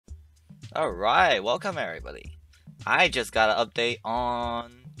Alright, welcome everybody. I just got an update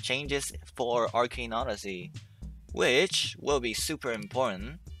on changes for Arcane Odyssey, which will be super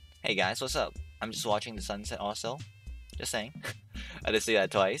important. Hey guys, what's up? I'm just watching the sunset also. Just saying. I did say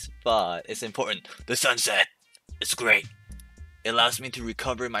that twice, but it's important. The sunset! It's great. It allows me to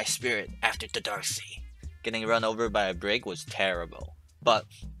recover my spirit after the dark sea. Getting run over by a brig was terrible. But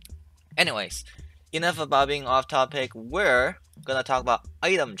anyways, enough about being off topic. We're gonna talk about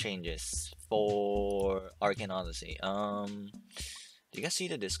item changes for Arcane Odyssey. Do you guys see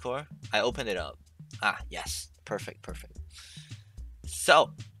the Discord? I opened it up. Ah, yes, perfect, perfect. So,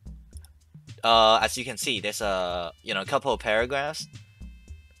 as you can see, there's a couple of paragraphs.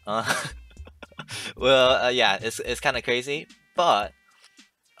 Uh, yeah, it's kind of crazy, but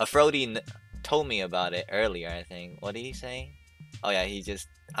Frody told me about it earlier. I think. What did he say? Oh yeah, he just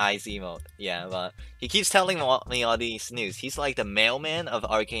eyes emote. Yeah, but he keeps telling me all these news. He's like the mailman of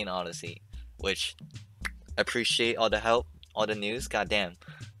Arcane Odyssey, which appreciate all the help, all the news. Goddamn,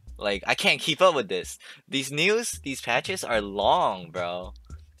 like I can't keep up with this. These patches are long, bro.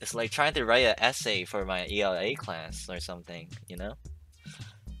 It's like trying to write an essay for my ELA class or something.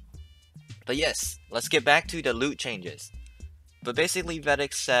 But yes, let's get back to the loot changes. But basically,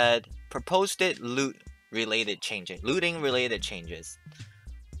 Vedic said proposed it looting related changes.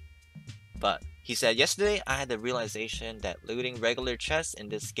 But he said yesterday I had the realization that looting regular chests in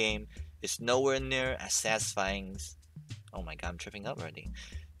this game is nowhere near as satisfying. Oh my god, I'm tripping up already.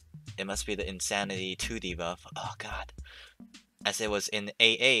 It must be the Insanity 2 debuff. Oh god. As it was in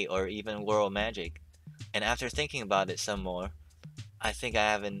AA or even World Magic. And after thinking about it some more, I think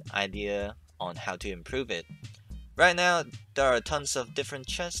I have an idea on how to improve it. Right now, there are tons of different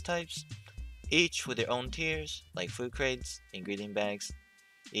chest types, each with their own tiers, like food crates, ingredient bags,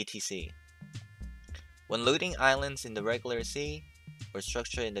 etc. When looting islands in the regular sea, or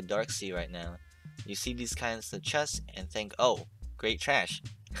structure in the dark sea right now, you see these kinds of chests and think, oh, great trash.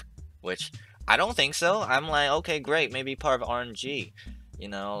 Which, I don't think so. I'm like, okay, great, maybe part of RNG.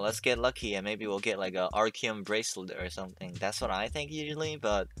 Let's get lucky and maybe we'll get like a Arcane bracelet or something. That's what I think usually,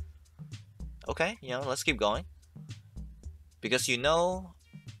 but okay, let's keep going. Because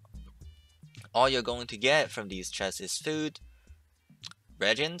all you're going to get from these chests is food,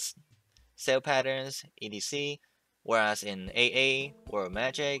 regents, sale patterns, etc. Whereas in AA or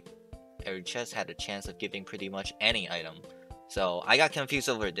Magic, every chest had a chance of giving pretty much any item. So I got confused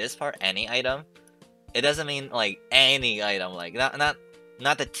over this part, any item. It doesn't mean like any item, like not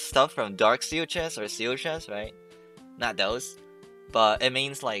the stuff from Dark Seal chest or Seal chest, right? Not those. But it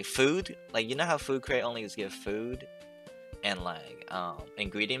means like food. Like you know how food crate only give food? And like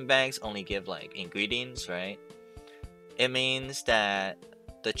ingredient bags only give like ingredients, right? It means that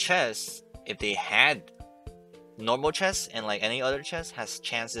the chests, if they had normal chests and like any other chest, has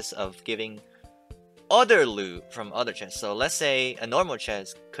chances of giving other loot from other chests. So let's say a normal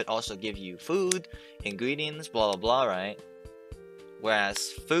chest could also give you food, ingredients, blah blah blah, right? Whereas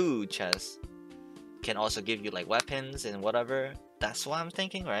food chests can also give you like weapons and whatever. That's what I'm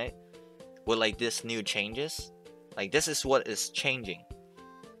thinking, right? With like this new changes, like this is what is changing.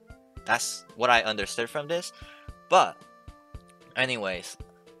 That's what I understood from this. But anyways,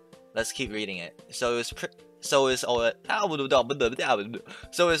 let's keep reading it. So it's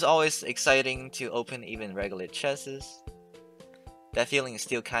always exciting to open even regular chests. That feeling is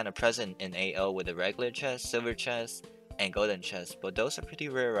still kind of present in AO with the regular chest, silver chest, and golden chest, but those are pretty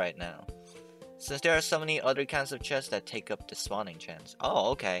rare right now. Since there are so many other kinds of chests that take up the spawning chance.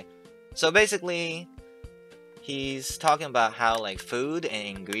 Oh, okay. So basically, he's talking about how like food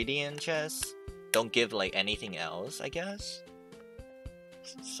and ingredient chests don't give like anything else, I guess.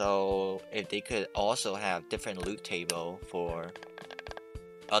 So if they could also have different loot table for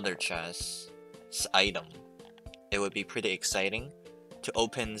other chests item, it would be pretty exciting to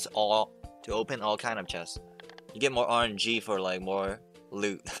open all kind of chests. You get more RNG for like more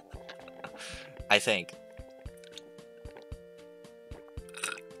loot. I think.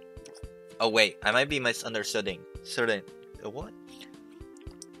 Oh wait, I might be misunderstanding. What?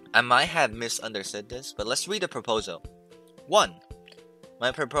 I might have misunderstood this, but let's read the proposal. 1.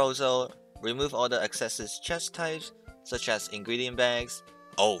 My proposal: remove all the excessive chest types, such as ingredient bags,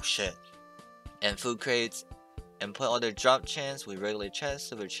 oh shit, and food crates, and put all the drop chance with regular chests,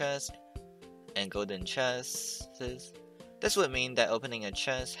 silver chests, and golden chests. This would mean that opening a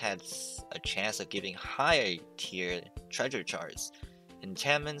chest has a chance of giving higher tier treasure charts,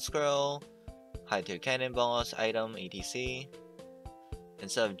 enchantment scroll, high tier cannonballs, item, etc.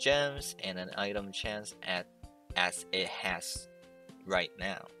 instead of gems and an item chance as it has right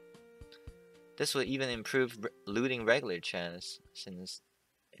now. This would even improve looting regular chests, since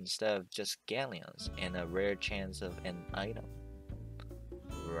instead of just galleons and a rare chance of an item.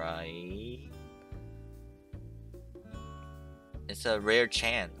 Right? It's a rare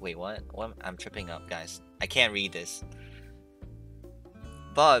chance. Wait, what? I'm tripping up, guys. I can't read this.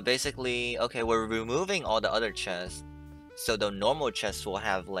 But basically, okay, we're removing all the other chests. So the normal chests will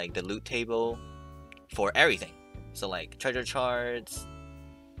have like the loot table for everything. So like treasure charts,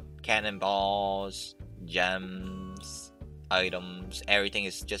 cannonballs, gems, items, everything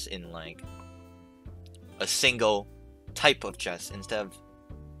is just in like a single type of chest instead of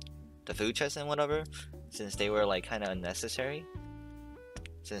the food chest and whatever, since they were like kind of unnecessary,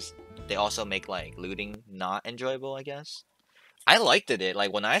 since they also make like looting not enjoyable, I guess. I liked it.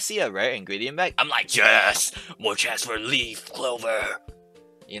 Like when I see a rare ingredient bag, I'm like, yes, more chests for leaf clover,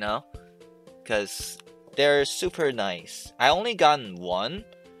 you know, because they're super nice. I only gotten one,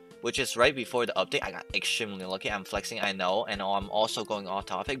 which is right before the update. I got extremely lucky. I'm flexing, I know, and I'm also going off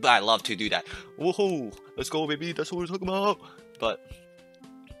topic, but I love to do that. Woohoo! Let's go, baby. That's what we're talking about. But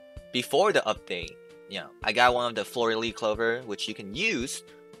before the update, yeah, I got one of the fleur-de-lis clover, which you can use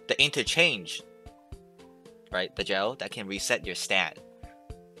the interchange, right? The gel that can reset your stat.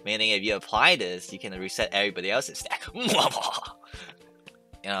 Meaning, if you apply this, you can reset everybody else's stat.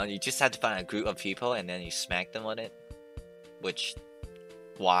 You know, you just have to find a group of people and then you smack them on it. Which,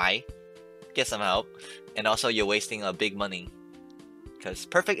 why? Get some help. And also, you're wasting a big money. Because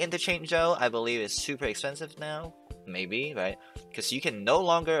perfect interchange gel, I believe, is super expensive now. Maybe, right? Because you can no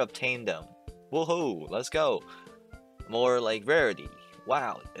longer obtain them. Woohoo! Let's go! More like rarity.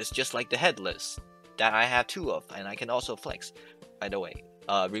 Wow, it's just like the headless that I have 2 of, and I can also flex. By the way,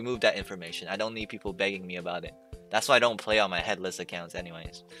 remove that information. I don't need people begging me about it. That's why I don't play on my headless accounts,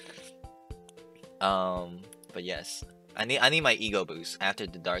 anyways. But yes, I need my ego boost after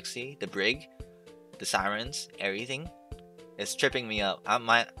the Dark Sea, the Brig, the Sirens, everything. It's tripping me up.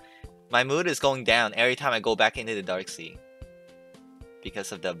 My mood is going down every time I go back into the Dark Sea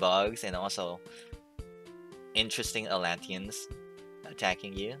because of the bugs and also interesting Atlanteans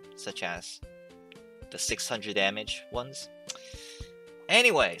attacking you, such as the 600 damage ones.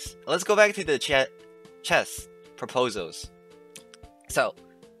 Anyways, let's go back to the chess proposals. So,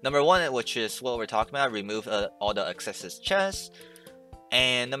 number 1, which is what we're talking about, remove all the excessive chests.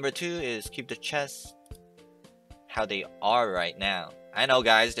 And number 2 is keep the chests how they are right now. I know,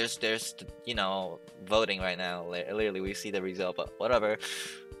 guys, there's you know, voting right now. Literally, we see the result, but whatever.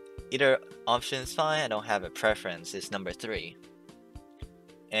 Either option is fine. I don't have a preference. It's number 3.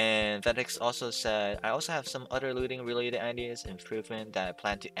 And FedEx also said, I also have some other looting related ideas, improvement that I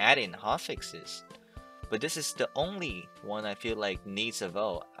plan to add in hotfixes. But this is the only one I feel like needs a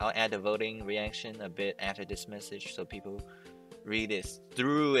vote. I'll add the voting reaction a bit after this message so people read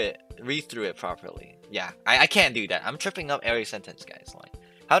through it properly. Yeah, I can't do that. I'm tripping up every sentence, guys. Like,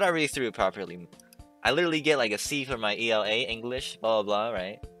 how do I read through it properly? I literally get like a C for my ELA, English, blah blah blah,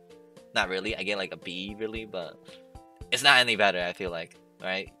 right? Not really, I get like a B really, but it's not any better, I feel like,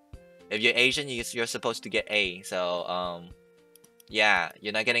 right? If you're Asian, you're supposed to get A, so yeah,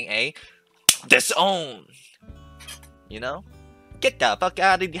 you're not getting A, disown! You know? Get the fuck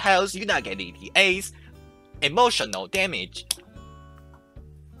out of the house, you're not getting the A's! Emotional damage!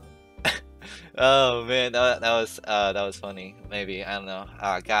 Oh man, that was funny. Maybe, I don't know.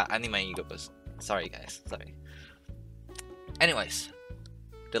 God, I need my ego boost. Sorry guys, sorry. Anyways,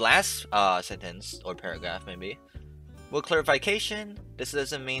 the last sentence or paragraph maybe. With clarification, this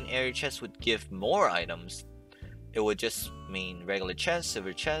doesn't mean every chest would give more items. It would just mean regular chest,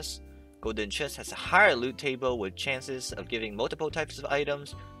 silver chest, golden chest has a higher loot table with chances of giving multiple types of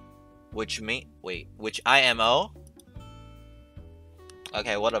items, which IMO?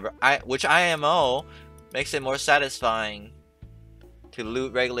 Okay, whatever. Which IMO makes it more satisfying to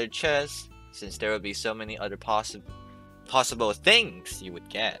loot regular chests, since there would be so many other possible things you would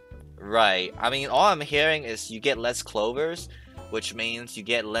get. Right. I mean, all I'm hearing is you get less clovers, which means you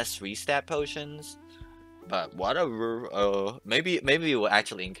get less restat potions. But whatever. Maybe it will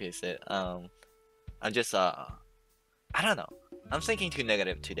actually increase it. I'm just I don't know. I'm thinking too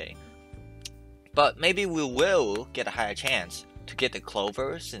negative today. But maybe we will get a higher chance to get the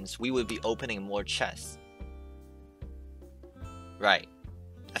clover since we would be opening more chests. Right.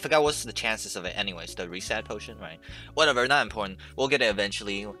 I forgot what's the chances of it anyways, the reset potion, right? Whatever, not important. We'll get it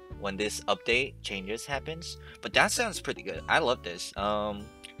eventually when this update changes happens. But that sounds pretty good. I love this.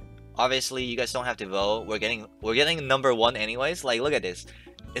 Obviously you guys don't have to vote. We're getting number 1 anyways. Like, look at this.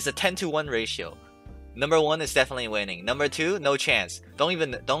 It's a 10-to-1 ratio. Number 1 is definitely winning. Number 2, no chance. Don't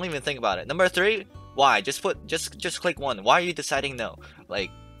even think about it. Number 3, why? Just click 1. Why are you deciding no?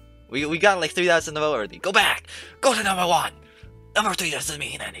 Like, we got like 3,000 votes already. Go back. Go to number 1. Number 3 doesn't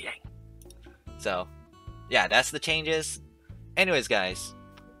mean anything. So, yeah, that's the changes. Anyways, guys,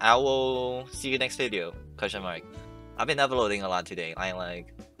 I will see you next video. Question mark. I've been uploading a lot today.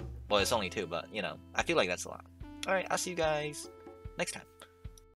 Well, it's only 2, but I feel like that's a lot. Alright, I'll see you guys next time.